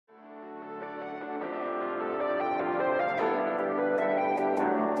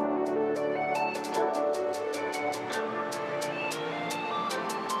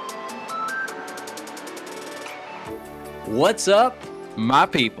What's up, my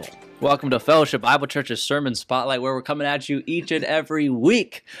people? Welcome to Fellowship Bible Church's Sermon Spotlight, where we're coming at you each and every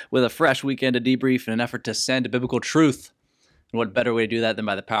week with a fresh weekend to debrief in an effort to send biblical truth. And what better way to do that than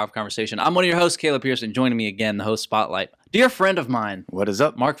by the power of conversation? I'm one of your hosts, Caleb Pearson. Joining me again, the host Spotlight, dear friend of mine. What is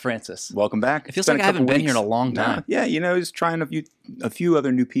up? Mark Francis. Welcome back. It feels like I haven't been here in a long time. No, yeah, he's trying a few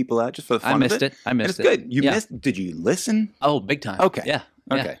other new people out just for the fun I missed of it. I missed it's it. good. You missed? Did you listen? Oh, big time. Okay. Yeah.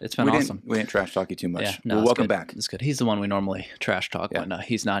 Okay. Yeah, it's been we awesome. We didn't trash talk you too much. Yeah, no, well, it's welcome good. back. It's good. He's the one we normally trash talk when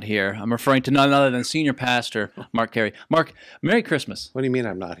he's not here. I'm referring to none other than Senior Pastor Mark Carey. Mark, Merry Christmas. What do you mean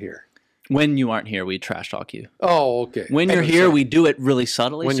I'm not here? When you aren't here, we trash talk you. Oh, okay. When you're here, we do it really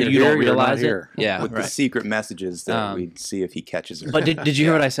subtly, When so you're you here, don't you're not realize it. here. Yeah, With right. the secret messages that we'd see if he catches it. But did you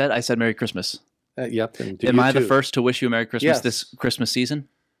hear what I said? I said Merry Christmas. Yep. And to Am you I the too. first to wish you a Merry Christmas Yes. this Christmas season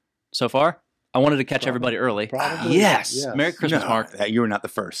so far? I wanted to catch everybody early. Probably. Yes. Yes. Merry Christmas, No, Mark. You were not the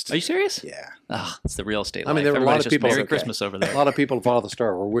first. Are you serious? Yeah. Oh, it's the real estate I mean, life. there were a lot Everybody's of just people- Merry Okay. Christmas over there. A lot of people that follow the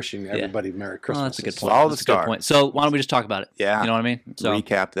star were wishing everybody Merry Christmas. Oh, that's a good this point. Follow That's the a good star. point. So why don't we just talk about it? Yeah. You know what I mean? So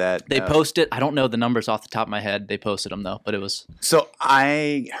Recap that. they posted. I don't know the numbers off the top of my head. They posted them though, but it was So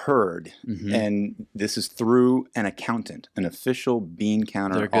I heard, Mhm. and this is through an accountant, an official bean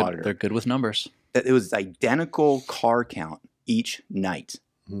counter they're good. auditor, They're good with numbers. that it was identical car count each night,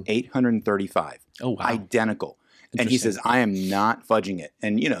 Mhm. 835. Oh wow. Identical. And he Interesting. says, I am not fudging it.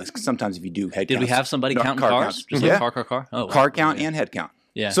 And, sometimes if you do head Did we counts- have somebody No, counting car cars? counts. Just Yeah. like car? Oh, wow. car count Yeah. and head count.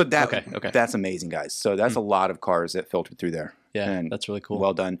 Yeah. So that okay. that's amazing, guys. So that's a lot of cars that filtered through there. Yeah, and that's really cool.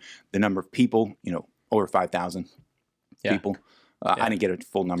 Well done. The number of people, over 5,000 Yeah. people. Yeah. I didn't get a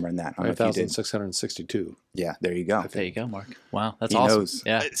full number in that. I don't know if you did. 5,662. Yeah, there you go. There you go, Mark. Wow, that's He awesome. knows.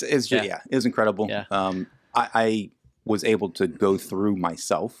 Yeah. It's just, Yeah. it was incredible. Yeah. I was able to go through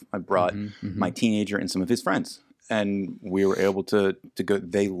myself. I brought Mhm. my teenager and some of his friends. And we were able to go.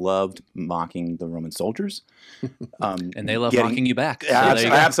 They loved mocking the Roman soldiers. And they love getting- mocking you back. So Yeah, there you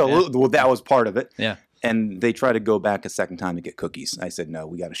go. absolutely. Well, that was part of it. Yeah. And they tried to go back a second time to get cookies. I said, no,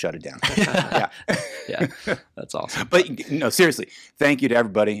 we got to shut it down. yeah. Yeah. That's awesome. But no, seriously, thank you to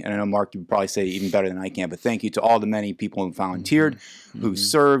everybody. And I know, Mark, you would probably say it even better than I can, but thank you to all the many people who volunteered, who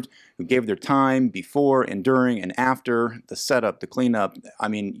served, who gave their time before and during and after, the setup, the cleanup. I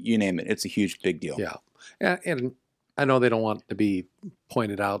mean, you name it. It's a huge, big deal. Yeah. And I know they don't want to be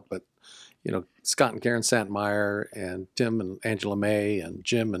pointed out, but, Scott and Karen Santmeyer and Tim and Angela May and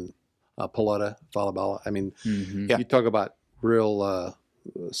Jim and Paletta Falabella. I mean, Mhm. Yeah. you talk about real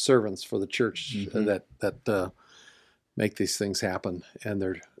servants for the church Mhm. that make these things happen. And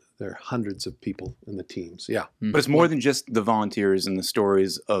they're hundreds of people in the teams. Yeah. But it's more than just the volunteers and the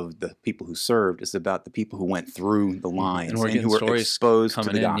stories of the people who served. It's about the people who went through the lines And we're and getting who were stories exposed to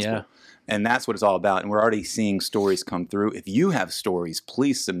coming the in, gospel. yeah. And that's what it's all about. And we're already seeing stories come through. If you have stories,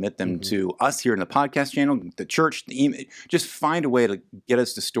 please submit them to us here in the podcast channel, the church, the email. Just find a way to get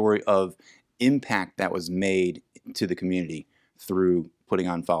us the story of impact that was made to the community through putting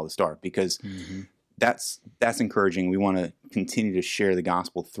on Follow the Star, because Mhm. that's encouraging. We want to continue to share the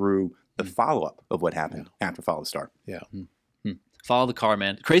gospel through the follow-up of what happened after Follow the Star. Yeah. Follow the car,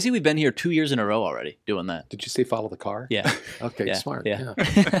 man. Crazy we've been here 2 years in a row already doing that. Did you say follow the car? Yeah. Okay. Yeah, Smart. Yeah.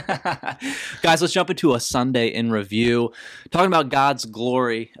 Guys, let's jump into a Sunday in review. Talking about God's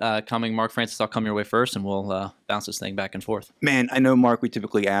glory coming. Mark Francis, I'll come your way first, and we'll bounce this thing back and forth. Man, I know, Mark, we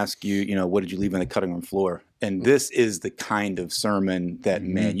typically ask you, what did you leave on the cutting room floor? And this is the kind of sermon that,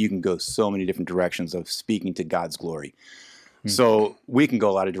 man, you can go so many different directions of speaking to God's glory. So we can go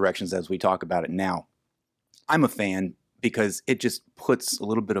a lot of directions as we talk about it now. I'm a fan because it just puts a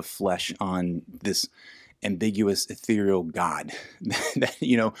little bit of flesh on this ambiguous, ethereal God that,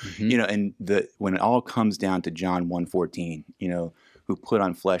 and when it all comes down to John 1:14, who put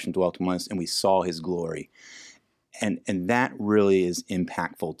on flesh and dwelt among us, and we saw his glory. And that really is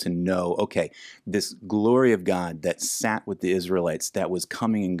impactful to know, okay, this glory of God that sat with the Israelites, that was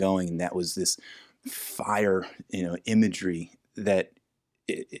coming and going, and that was this fire, imagery that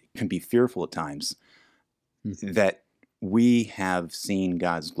it can be fearful at times, that we have seen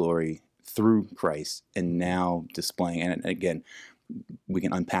God's glory through Christ and now displaying. And again, we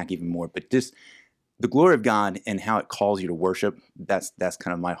can unpack even more, but just the glory of God and how it calls you to worship, that's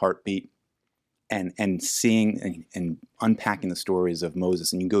kind of my heartbeat. And seeing and unpacking the stories of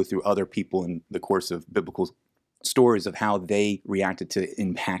Moses, and you go through other people in the course of biblical stories of how they reacted to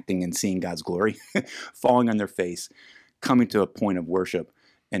impacting and seeing God's glory, falling on their face, coming to a point of worship,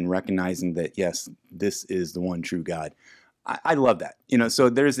 and recognizing that, yes, this is the one true God. I love that. So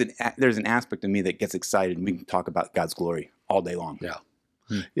there's an aspect of me that gets excited, and we can talk about God's glory all day long. Yeah.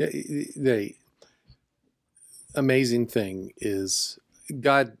 Yeah. The amazing thing is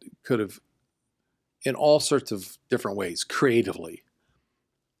God could have in all sorts of different ways, creatively,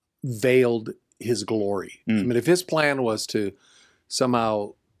 veiled his glory. I mean, if his plan was to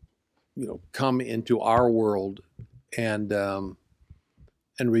somehow, come into our world and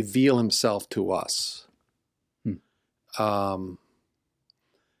reveal himself to us, I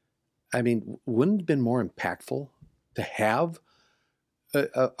mean, wouldn't it have been more impactful to have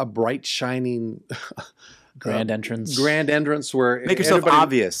a bright, shining Grand entrance where Make yourself everybody-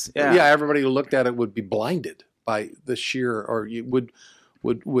 obvious. Yeah, everybody who looked at it would be blinded by the sheer, or you would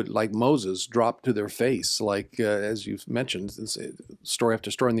like Moses drop to their face, like as you've mentioned, story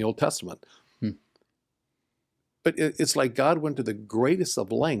after story in the Old Testament. But it's like God went to the greatest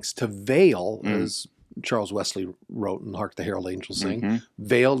of lengths to veil, as Charles Wesley wrote in "Hark the Herald Angels Sing,"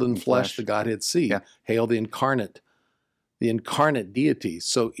 veiled in flesh the Godhead see. Yeah. Hail the incarnate deity.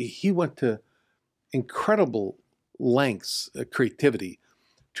 So he went to incredible lengths, creativity,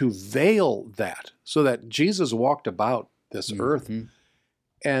 to veil that, so that Jesus walked about this earth,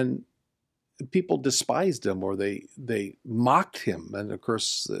 and people despised him, or they mocked him, and of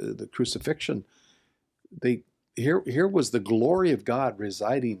course the crucifixion. Here was the glory of God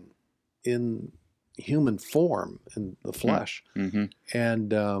residing in human form, in the flesh,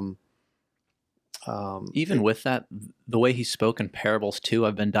 and even with that, the way he spoke in parables too,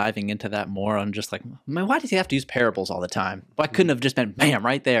 I've been diving into that more on just like, man, why does he have to use parables all the time? Why couldn't have just been bam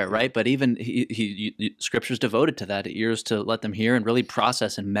right there, right? But even he Scripture's devoted to that, ears to let them hear and really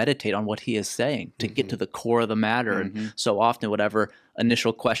process and meditate on what he is saying to get to the core of the matter. And so often, whatever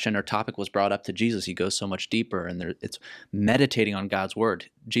initial question or topic was brought up to Jesus, he goes so much deeper, and it's meditating on God's word.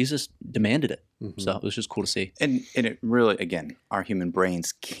 Jesus demanded it, so it was just cool to see. And it really, again, our human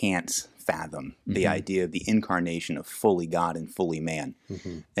brains can't fathom the idea of the incarnation of fully God and fully man,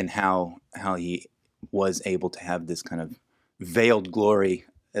 and how he was able to have this kind of veiled glory,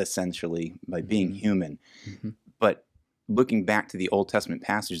 essentially, by being human. But looking back to the Old Testament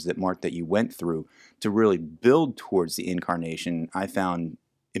passages that, Mark, that you went through to really build towards the incarnation, I found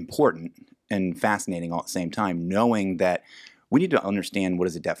important and fascinating all at the same time, knowing that we need to understand what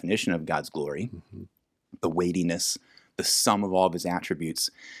is the definition of God's glory, the weightiness, the sum of all of his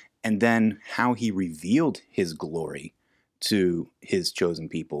attributes, and then how he revealed his glory to his chosen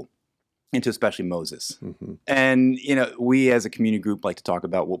people, and to especially Moses. And, we as a community group like to talk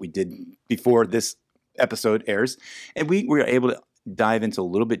about what we did before this episode airs, and we were able to dive into a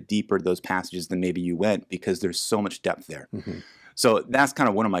little bit deeper those passages than maybe you went, because there's so much depth there. So that's kind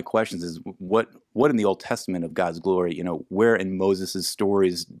of one of my questions is what in the Old Testament of God's glory, where in Moses'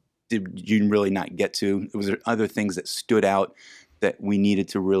 stories did you really not get to? Was there other things that stood out that we needed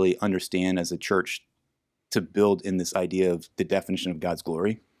to really understand as a church to build in this idea of the definition of God's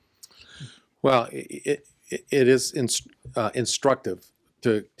glory? Well, it is instructive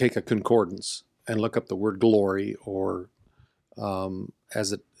to take a concordance and look up the word glory, or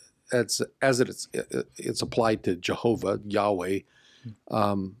as it's applied to Jehovah, Yahweh,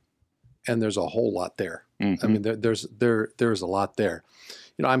 and there's a whole lot there. I mean, there's a lot there.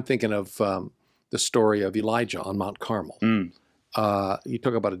 I'm thinking of the story of Elijah on Mount Carmel. You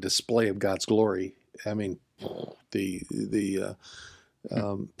talk about a display of God's glory. I mean, the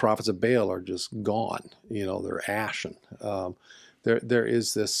prophets of Baal are just gone. They're ashen. There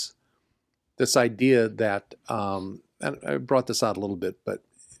is this idea that, and I brought this out a little bit, but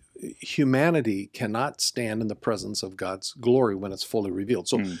humanity cannot stand in the presence of God's glory when it's fully revealed.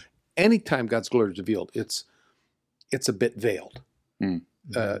 So anytime God's glory is revealed, it's a bit veiled.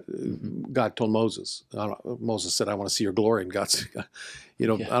 God told Moses, Moses said, I want to see your glory. And God said, I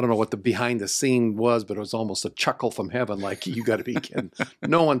don't know what the behind the scene was, but it was almost a chuckle from heaven. Like, you got to be kidding.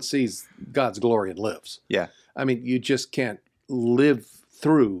 No one sees God's glory and lives. Yeah. I mean, you just can't live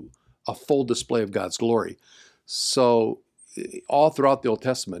through a full display of God's glory. So all throughout the Old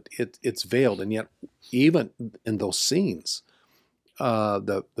Testament, it's veiled. And yet, even in those scenes,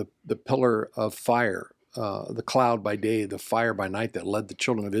 the pillar of fire, the cloud by day, the fire by night that led the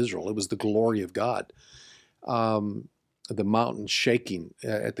children of Israel. It was the glory of God. The mountain shaking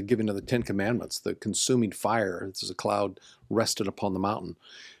at the giving of the Ten Commandments, the consuming fire, as a cloud rested upon the mountain.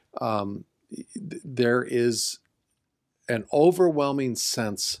 There is an overwhelming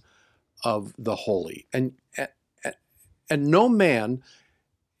sense of the holy. And no man,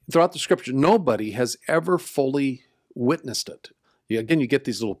 throughout the Scripture, nobody has ever fully witnessed it. Again, you get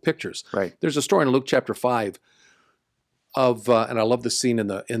these little pictures. Right. There's a story in Luke chapter 5 of, and I love the scene in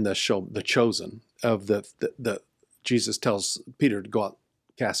the show, The Chosen, of the Jesus tells Peter to go out,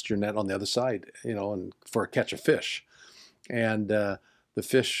 cast your net on the other side, and for a catch of fish, and the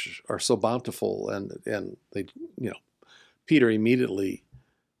fish are so bountiful, and they, Peter immediately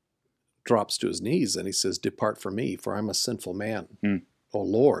drops to his knees and he says, "Depart from me, for I'm a sinful man, O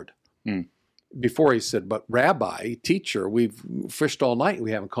Lord." Before he said, "But Rabbi, teacher, we've fished all night and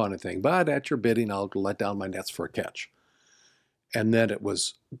we haven't caught anything, but at your bidding, I'll let down my nets for a catch." And then it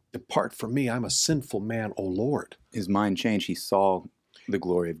was, "Depart from me, I'm a sinful man, O Lord." His mind changed. He saw the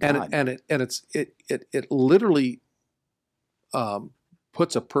glory of God. It literally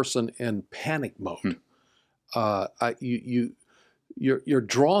puts a person in panic mode. You're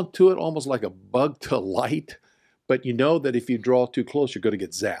drawn to it almost like a bug to light, but you know that if you draw too close, you're going to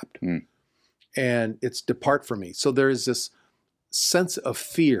get zapped. And it's "depart from me." So there is this sense of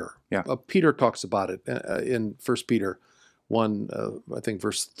fear. Yeah. Peter talks about it in 1 Peter 1, I think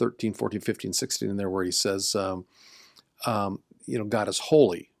verse 13, 14, 15, 16 in there, where he says, God is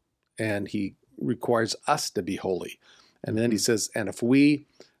holy and he requires us to be holy. And then he says, and if we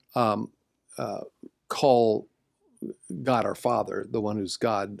call God our Father, the one who's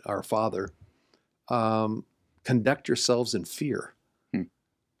God our Father, conduct yourselves in fear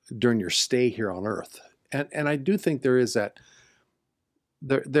during your stay here on earth. And I do think there is that,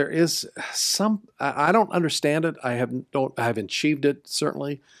 there is some, I don't understand it. I haven't achieved it,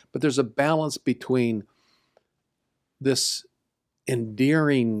 certainly, but there's a balance between this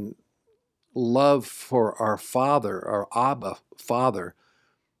endearing love for our Father, our Abba Father,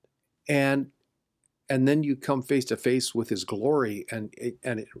 and then you come face to face with His glory, and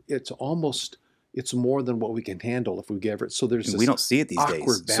it's almost, it's more than what we can handle if we give it. So there's this we don't see it these days.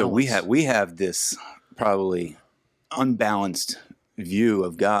 balance. So we have this probably unbalanced view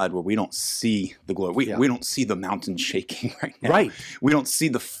of God where we don't see the glory. We don't see the mountain shaking right now. Right. We don't see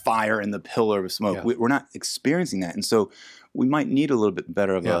the fire and the pillar of smoke. Yeah. We're not experiencing that. And so we might need a little bit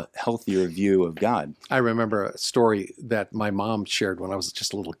better of a healthier view of God. I remember a story that my mom shared when I was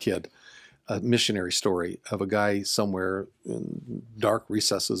just a little kid, a missionary story of a guy somewhere in dark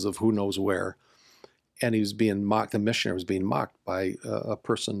recesses of who knows where, and he was being mocked. The missionary was being mocked by a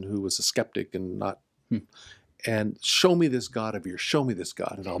person who was a skeptic and not, and "Show me this God of yours, show me this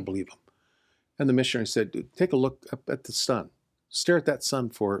God, and I'll believe him." And the missionary said, "Take a look up at the sun, stare at that sun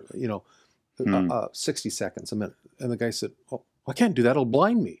for 60 seconds, a minute." And the guy said, "Oh, I can't do that, it'll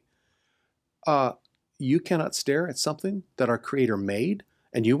blind me." You cannot stare at something that our Creator made,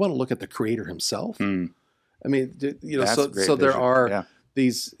 and you want to look at the Creator Himself? I mean, so there are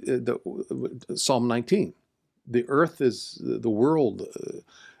these, Psalm 19, the earth is, the world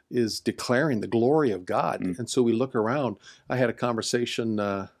is declaring the glory of God. And so we look around. I had a conversation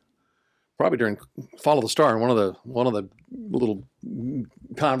probably during Follow the Star, and one of the little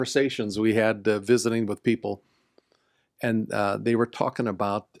conversations we had visiting with people, and they were talking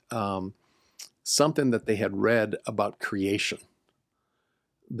about something that they had read about creation.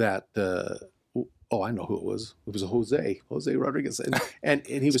 That I know who it was. It was Jose Rodriguez, and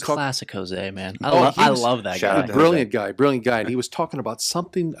he was talking. Classic Jose, man. I love that guy. Brilliant guy. And he was talking about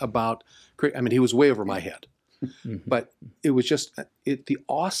something about. I mean, he was way over my head, but it was just the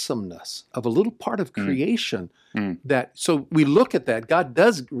awesomeness of a little part of creation. That, so we look at that. God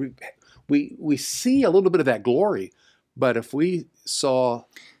does. We see a little bit of that glory, but if we saw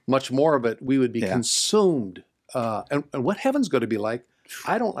much more of it, we would be consumed. And what heaven's going to be like,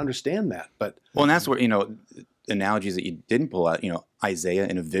 I don't understand that. But and that's where, analogies that you didn't pull out, Isaiah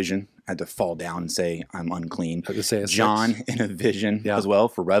in a vision had to fall down and say, "I'm unclean." John in a vision as well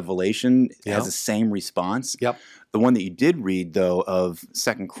for Revelation has the same response. The one that you did read, though, of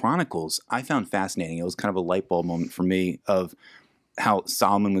 2 Chronicles, I found fascinating. It was kind of a light bulb moment for me of how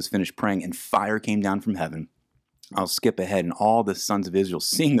Solomon was finished praying and fire came down from heaven. I'll skip ahead, and all the sons of Israel,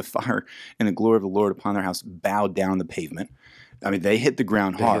 seeing the fire and the glory of the Lord upon their house, bowed down on the pavement. I mean, they hit the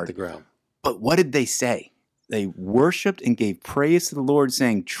ground hard. But what did they say? They worshiped and gave praise to the Lord,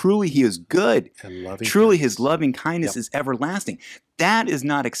 saying, "Truly He is good. Truly His loving kindness is everlasting." That is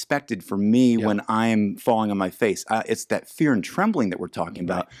not expected for me when I'm falling on my face. It's that fear and trembling that we're talking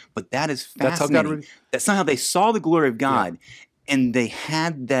about. But that is fascinating. That's not how they saw the glory of God. And they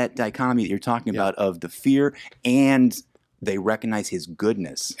had that dichotomy that you're talking about of the fear, and they recognize His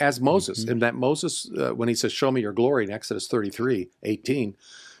goodness. As Moses, and that Moses, when he says, "Show me your glory," in Exodus 33:18,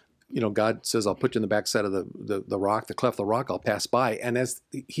 God says, "I'll put you in the backside of the rock, the cleft of the rock, I'll pass by." And as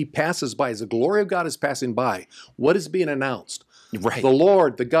he passes by, as the glory of God is passing by, what is being announced? Right. The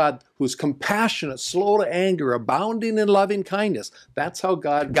Lord, the God who's compassionate, slow to anger, abounding in loving kindness. That's how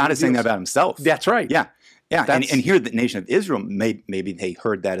God is saying that about Himself. That's right. Yeah. And here the nation of Israel, maybe they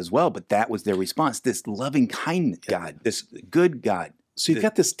heard that as well, but that was their response. This loving kind God, this good God. So you've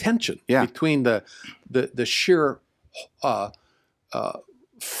got this tension between the sheer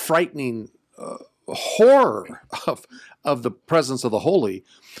frightening horror of the presence of the holy.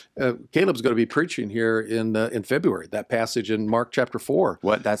 Caleb's going to be preaching here in February, that passage in Mark chapter 4.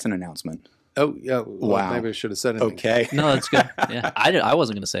 What? That's an announcement. Oh, yeah. Well, Wow. maybe I should have said anything. Okay. No, that's good. Yeah, I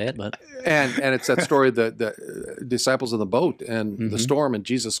wasn't going to say it, but And it's that story of the disciples in the boat and the storm, and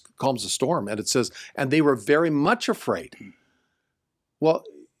Jesus calms the storm. And it says, and they were very much afraid. Well,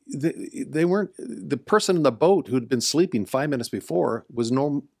 they weren't, the person in the boat who'd been sleeping 5 minutes before was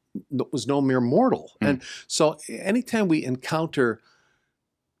no mere mortal. And so anytime we encounter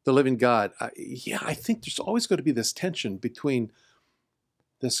the living God, I think there's always going to be this tension between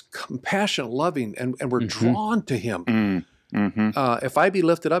this compassionate, loving, and we're drawn to him. If I be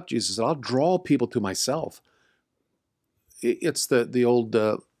lifted up, Jesus said, I'll draw people to myself. It's the old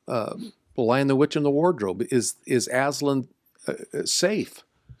Lion, the Witch, and the Wardrobe. Is Aslan safe?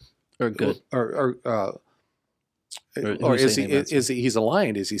 or good. Or who's is saying he? about Is he? He's a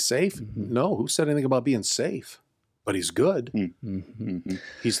lion. Is he safe? No. Who said anything about being safe? But he's good.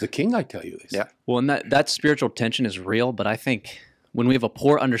 He's the king. I tell you this. Yeah. Well, and that spiritual tension is real, but I think when we have a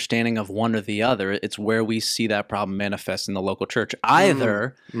poor understanding of one or the other, it's where we see that problem manifest in the local church.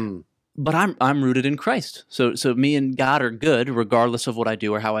 Either, but I'm rooted in Christ, so me and God are good regardless of what I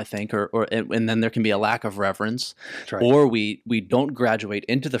do or how I think, and then there can be a lack of reverence, right. or we don't graduate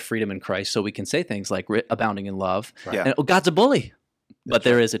into the freedom in Christ, so we can say things like abounding in love, Yeah. and God's a bully, but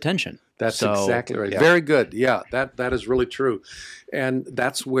there is a tension. That's So, exactly right. yeah. Very good. Yeah, that is really true. And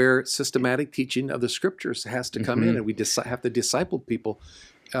that's where systematic teaching of the scriptures has to come in, and we have to disciple people.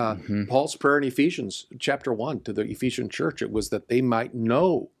 Paul's prayer in Ephesians chapter 1 to the Ephesian church, it was that they might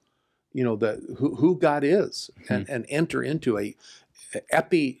know, who God is, and enter into a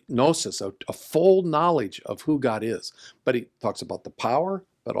epignosis, a full knowledge of who God is. But he talks about the power,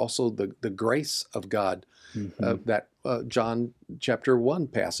 but also the grace of God. That John chapter 1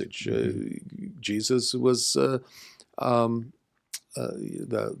 passage, Jesus was the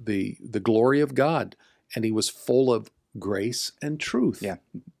glory of God, and he was full of grace and truth. Yeah.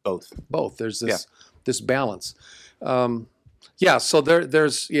 Both. There's this balance. So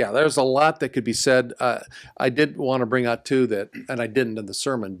there's a lot that could be said. I did want to bring out too that, and I didn't in the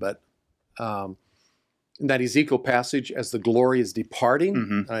sermon, but in that Ezekiel passage, as the glory is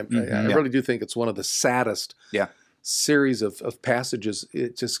departing, I really do think it's one of the saddest series of passages.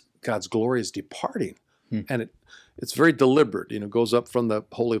 It just, God's glory is departing, and it's very deliberate. It goes up from the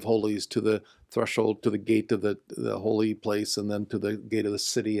Holy of Holies to the threshold, to the gate of the holy place, and then to the gate of the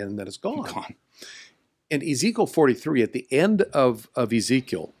city, and then it's gone. In Ezekiel 43, at the end of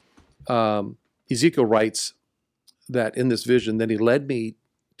Ezekiel, Ezekiel writes that in this vision, then he led me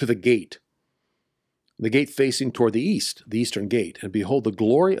to the gate facing toward the east, the eastern gate. And behold, the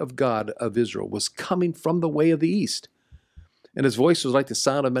glory of God of Israel was coming from the way of the east. And his voice was like the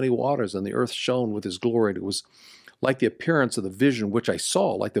sound of many waters, and the earth shone with his glory. And it was like the appearance of the vision which I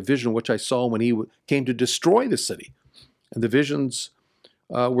saw, like the vision which I saw when he came to destroy the city. And the visions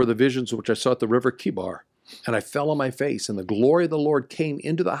were the visions which I saw at the river Kibar. And I fell on my face, and the glory of the Lord came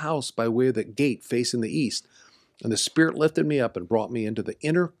into the house by way of the gate facing the east. And the Spirit lifted me up and brought me into the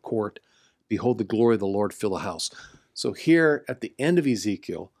inner court. Behold, the glory of the Lord fill the house. So here at the end of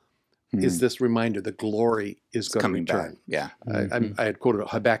Ezekiel is this reminder that glory is going to return. Back. Yeah. I had quoted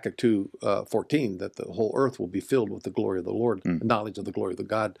Habakkuk 2:14 that the whole earth will be filled with the glory of the Lord, the knowledge of the glory of the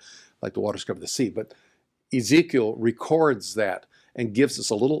God, like the waters cover the sea. But Ezekiel records that and gives us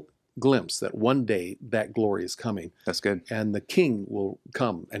a little glimpse that one day that glory is coming. That's good. And the king will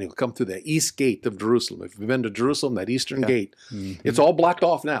come, and he'll come through the east gate of Jerusalem. If you've been to Jerusalem, that eastern gate, it's all blocked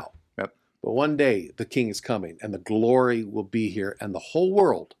off now. Yep. But one day the king is coming, and the glory will be here, and the whole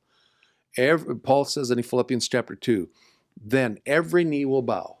world, Paul says in Philippians chapter 2, then every knee will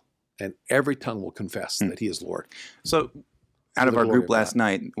bow, and every tongue will confess that he is Lord. So out of the our glory group of last God.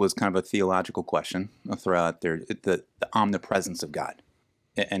 night was kind of a theological question I'll throw out there, the omnipresence of God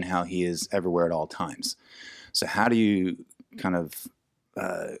and how he is everywhere at all times. So how do you kind of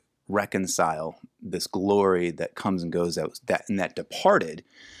reconcile this glory that comes and goes that departed,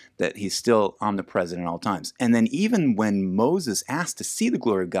 that he's still omnipresent at all times? And then even when Moses asked to see the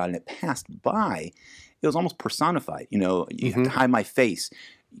glory of God and it passed by, it was almost personified. You have to hide my face.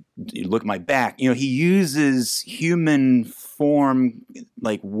 You look at my back. He uses human form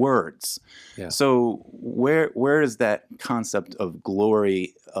like words. Yeah. So where is that concept of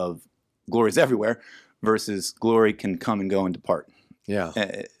glory is everywhere versus glory can come and go and depart? Yeah.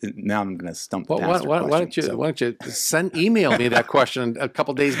 Now I'm going to stump the Well, pastor why question, don't you email me that question a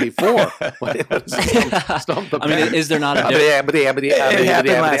couple days before? I mean, is there not a difference? It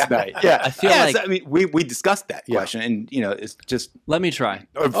happened last night. Yeah, I feel yes, like- I mean, we discussed that question, and it's just Let me try.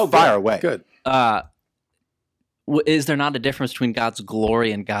 fire away. Good. Is there not a difference between God's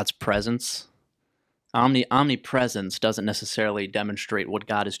glory and God's presence? Omnipresence doesn't necessarily demonstrate what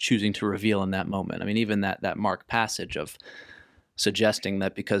God is choosing to reveal in that moment. I mean, even that Mark passage of suggesting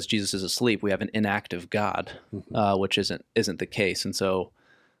that because Jesus is asleep, we have an inactive God, which isn't the case. And so,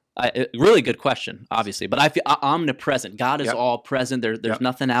 really good question, obviously. But I feel omnipresent. God is all present. There's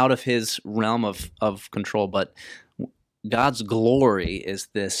nothing out of His realm of control. But God's glory is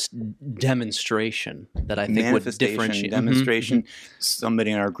this demonstration that I think would differentiate. Demonstration.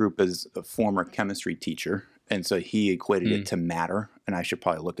 Somebody in our group is a former chemistry teacher, and so he equated it to matter. And I should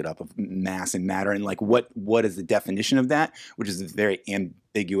probably look it up, of mass and matter, and like what is the definition of that, which is a very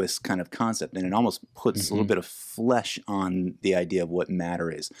ambiguous kind of concept, and it almost puts a little bit of flesh on the idea of what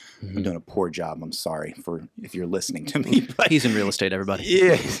matter is. I'm doing a poor job. I'm sorry if you're listening to me. But He's in real estate, everybody.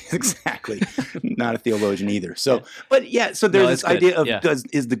 yeah, exactly. Not a theologian either. So, but yeah, so there's this idea of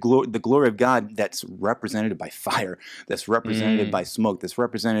is the glory of God that's represented by fire, that's represented by smoke, that's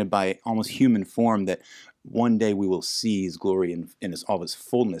represented by almost human form, that one day we will see His glory in all of His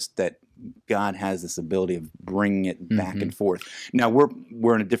fullness, that God has this ability of bringing it back and forth. Now,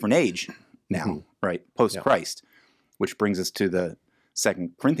 we're in a different age now, right? Post-Christ, which brings us to the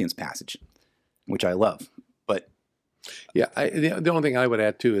 2 Corinthians passage, which I love. But yeah, the only thing I would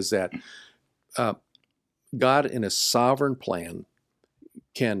add, too, is that God, in His sovereign plan,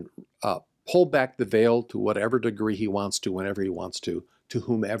 can pull back the veil to whatever degree He wants to, whenever He wants to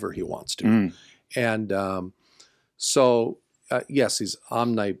whomever He wants to. And so, yes, He's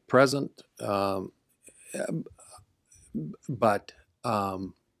omnipresent, but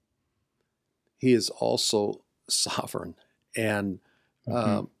He is also sovereign, and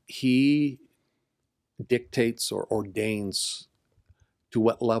He dictates or ordains to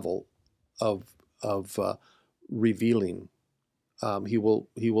what level of revealing He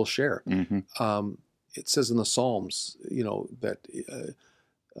will share. It says in the Psalms, that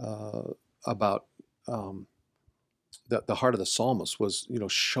about the heart of the psalmist was,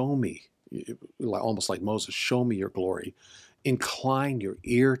 show me, almost like Moses, show me your glory, incline your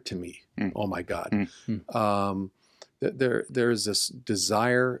ear to me, oh my God. There is this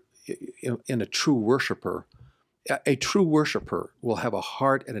desire in a true worshiper. A true worshiper will have a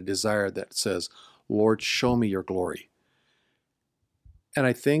heart and a desire that says, Lord, show me your glory. And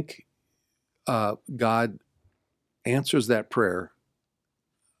I think God answers that prayer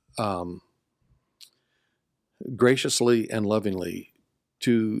graciously and lovingly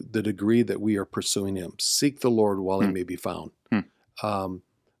to the degree that we are pursuing Him. Seek the Lord while He may be found.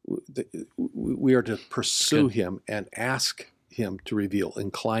 We are to pursue Him and ask Him to reveal.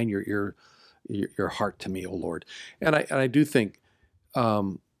 Incline your ear, your heart to me, O Lord. And I do think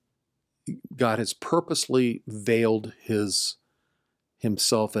God has purposely veiled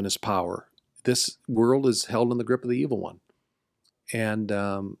Himself and His power. This world is held in the grip of the evil one. And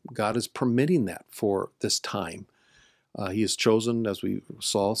God is permitting that for this time. He has chosen, as we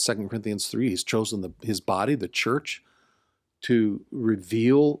saw, 2 Corinthians 3, He's chosen His body, the church, to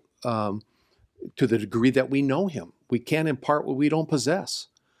reveal to the degree that we know Him. We can't impart what we don't possess.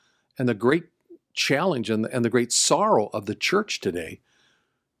 And the great challenge and the great sorrow of the church today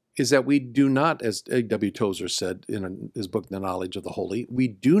is that we do not, as A.W. Tozer said in his book, The Knowledge of the Holy, we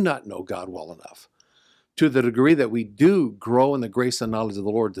do not know God well enough. To the degree that we do grow in the grace and knowledge of the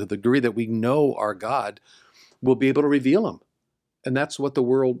Lord, to the degree that we know our God, we'll be able to reveal Him. And that's what the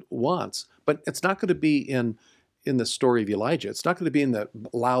world wants. But it's not going to be in the story of Elijah. It's not going to be in the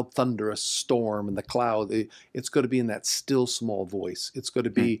loud, thunderous storm and the cloud. It's going to be in that still, small voice. It's going to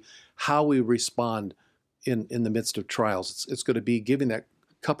be how we respond in the midst of trials. It's going to be giving that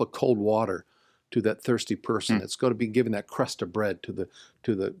cup of cold water to that thirsty person. It's going to be giving that crust of bread to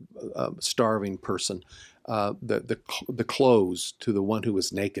the starving person, the clothes to the one who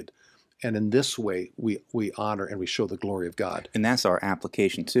is naked. And in this way, we honor and we show the glory of God. And that's our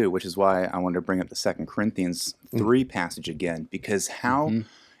application too, which is why I wanted to bring up the 2 Corinthians 3 passage again, because how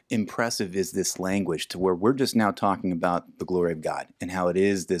impressive is this language to where we're just now talking about the glory of God and how it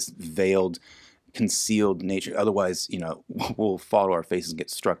is this veiled, concealed nature. Otherwise, we'll fall to our faces and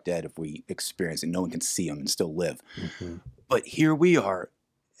get struck dead if we experience it. No one can see Him and still live. But here we are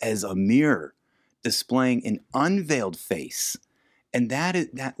as a mirror displaying an unveiled face. And that is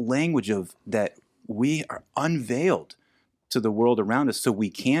that language of that we are unveiled to the world around us so we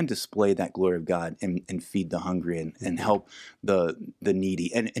can display that glory of God and feed the hungry and help the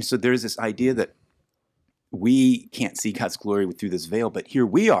needy. And so there's this idea that we can't see God's glory through this veil, but here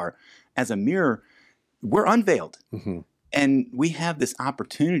we are as a mirror, we're unveiled. Mm-hmm. And we have this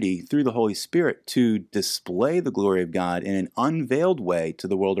opportunity through the Holy Spirit to display the glory of God in an unveiled way to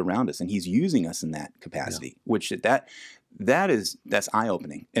the world around us. And he's using us in that capacity, which that's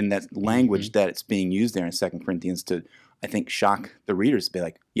eye-opening. And that language that it's being used there in 2 Corinthians to, I think, shock the readers to be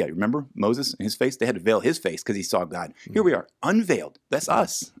like, yeah, remember Moses and his face? They had to veil his face because he saw God. Here we are, unveiled. That's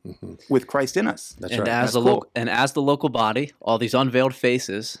us with Christ in us. That's And right. as That's the local body, all these unveiled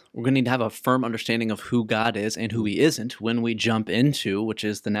faces, we're going to need to have a firm understanding of who God is and who he isn't when we jump into, which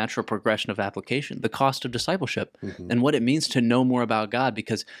is the natural progression of application, the cost of discipleship, and what it means to know more about God,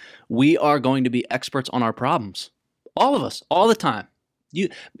 because we are going to be experts on our problems. All of us, all the time.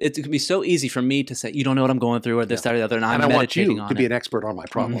 It can be so easy for me to say, you don't know what I'm going through, or this, that, or the other, and I'm I want meditating you on to be it. an expert on my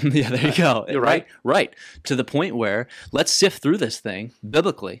problem. Yeah, there you go. You're right. Right. To the point where let's sift through this thing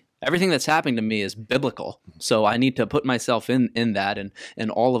biblically. Everything that's happening to me is biblical. So I need to put myself in that,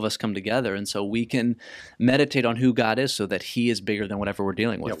 and all of us come together. And so we can meditate on who God is so that he is bigger than whatever we're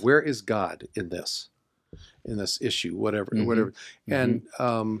dealing with. Yeah, where is God in this issue, whatever, and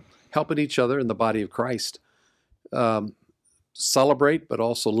helping each other in the body of Christ celebrate, but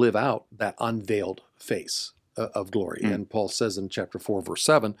also live out that unveiled face of glory. And Paul says in chapter 4, verse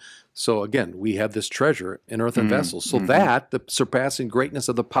 7, so again, we have this treasure in earthen vessels, so that the surpassing greatness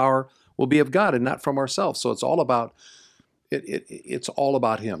of the power will be of God and not from ourselves. So it's all about it's all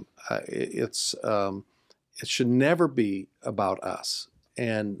about him. It should never be about us.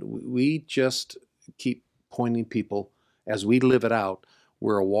 And we just keep pointing people as we live it out.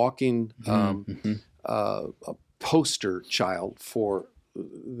 We're a walking a poster child for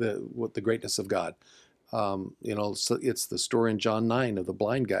the greatness of God. So it's the story in John 9 of the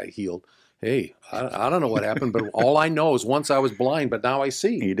blind guy healed. Hey, I don't know what happened, but all I know is once I was blind, but now I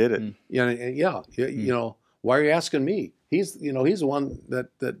see. He did it. Why are you asking me? He's the one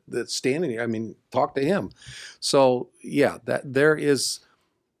that's standing here. I mean, talk to him. So yeah, that there is.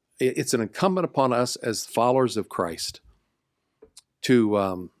 It's an incumbent upon us as followers of Christ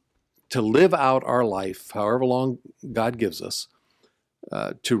to live out our life, however long God gives us,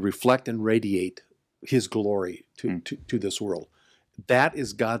 to reflect and radiate his glory to this world. That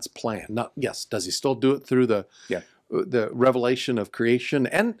is God's plan. Not, yes, does he still do it through the revelation of creation?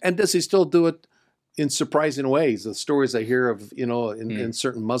 And does he still do it in surprising ways? The stories I hear of, in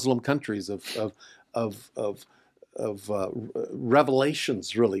certain Muslim countries of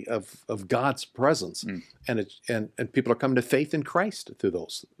revelations, really, of God's presence, and people are coming to faith in Christ through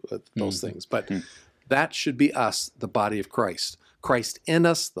those things. But that should be us, the body of Christ. Christ in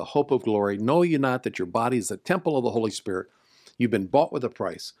us, the hope of glory. Know you not that your body is the temple of the Holy Spirit? You've been bought with a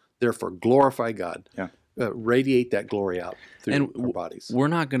price. Therefore, glorify God. Yeah. Radiate that glory out through our bodies. We're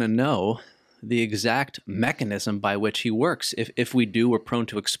not going to know the exact mechanism by which he works. If we do, we're prone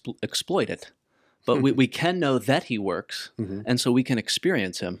to exploit it. But we can know that he works, and so we can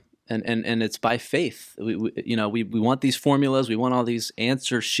experience him. And it's by faith. We want these formulas, we want all these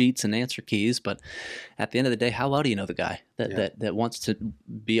answer sheets and answer keys, but at the end of the day, how well do you know the guy that wants to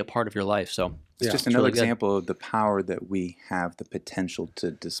be a part of your life? So it's just another example of the power that we have the potential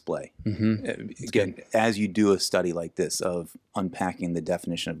to display. Again, as you do a study like this of unpacking the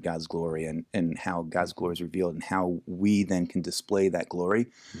definition of God's glory and how God's glory is revealed and how we then can display that glory,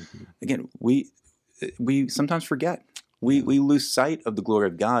 again, we sometimes forget. We lose sight of the glory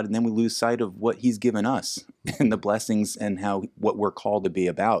of God, and then we lose sight of what he's given us and the blessings and what we're called to be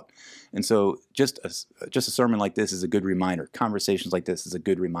about. And so just a sermon like this is a good reminder. Conversations like this is a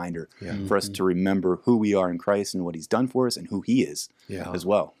good reminder for us to remember who we are in Christ and what he's done for us and who he is as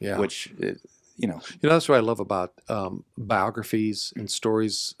well, which, that's what I love about biographies and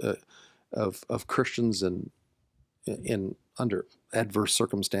stories of Christians and in under adverse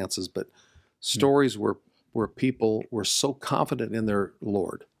circumstances, but stories where people were so confident in their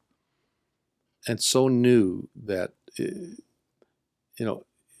Lord and so knew that, the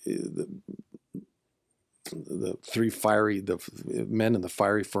men in the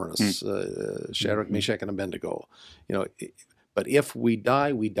fiery furnace, Shadrach, Meshach, and Abednego, but if we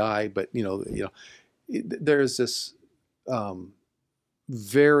die, we die. But, there's this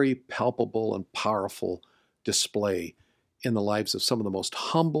very palpable and powerful display in the lives of some of the most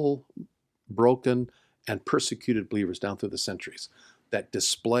humble, broken, and persecuted believers down through the centuries that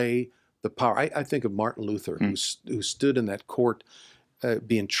display the power. I think of Martin Luther, who stood in that court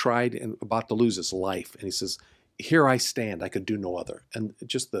being tried and about to lose his life. And he says, "Here I stand, I could do no other." And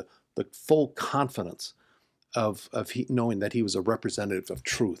just the full confidence of knowing that he was a representative of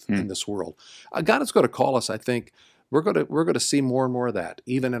truth in this world. God is going to call us, I think. We're going to see more and more of that,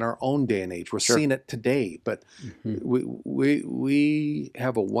 even in our own day and age. We're seeing it today, but we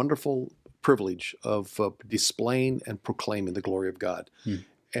have a wonderful privilege of displaying and proclaiming the glory of God.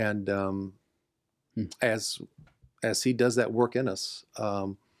 And as he does that work in us,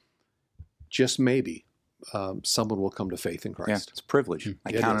 just maybe someone will come to faith in Christ. Yeah, it's a privilege.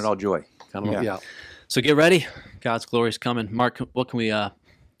 I It count is. it all joy. Yeah. So get ready. God's glory is coming. Mark, what can we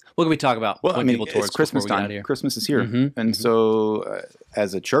talk about? Well, I Point mean, people it's towards Christmas before we get out of time. here? Christmas is here. And so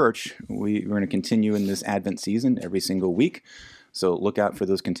as a church, we're going to continue in this Advent season every single week. So look out for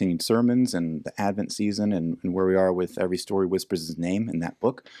those continued sermons and the Advent season and where we are with Every Story Whispers His Name in that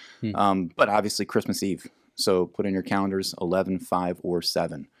book. But obviously Christmas Eve. So put in your calendars 11, 5, or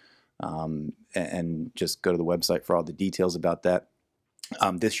 7. And just go to the website for all the details about that.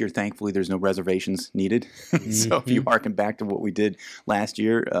 This year, thankfully, there's no reservations needed. So if you harken back to what we did last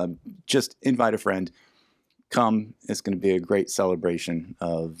year, just invite a friend. Come. It's going to be a great celebration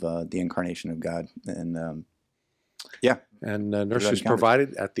of the incarnation of God. And And nurseries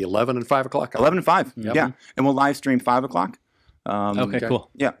provided at the 11 and 5 o'clock hour. 11 and 5. Yep. Yeah. And we'll live stream 5 o'clock. Okay, cool.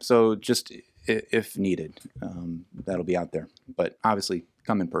 Yeah. So just if needed, that'll be out there. But obviously,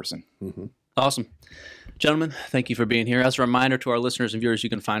 come in person. Awesome. Gentlemen, thank you for being here. As a reminder to our listeners and viewers, you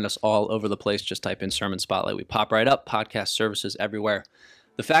can find us all over the place. Just type in Sermon Spotlight. We pop right up. Podcast services everywhere.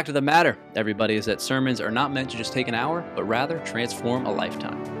 The fact of the matter, everybody, is that sermons are not meant to just take an hour, but rather transform a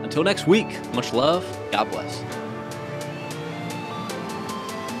lifetime. Until next week, much love. God bless.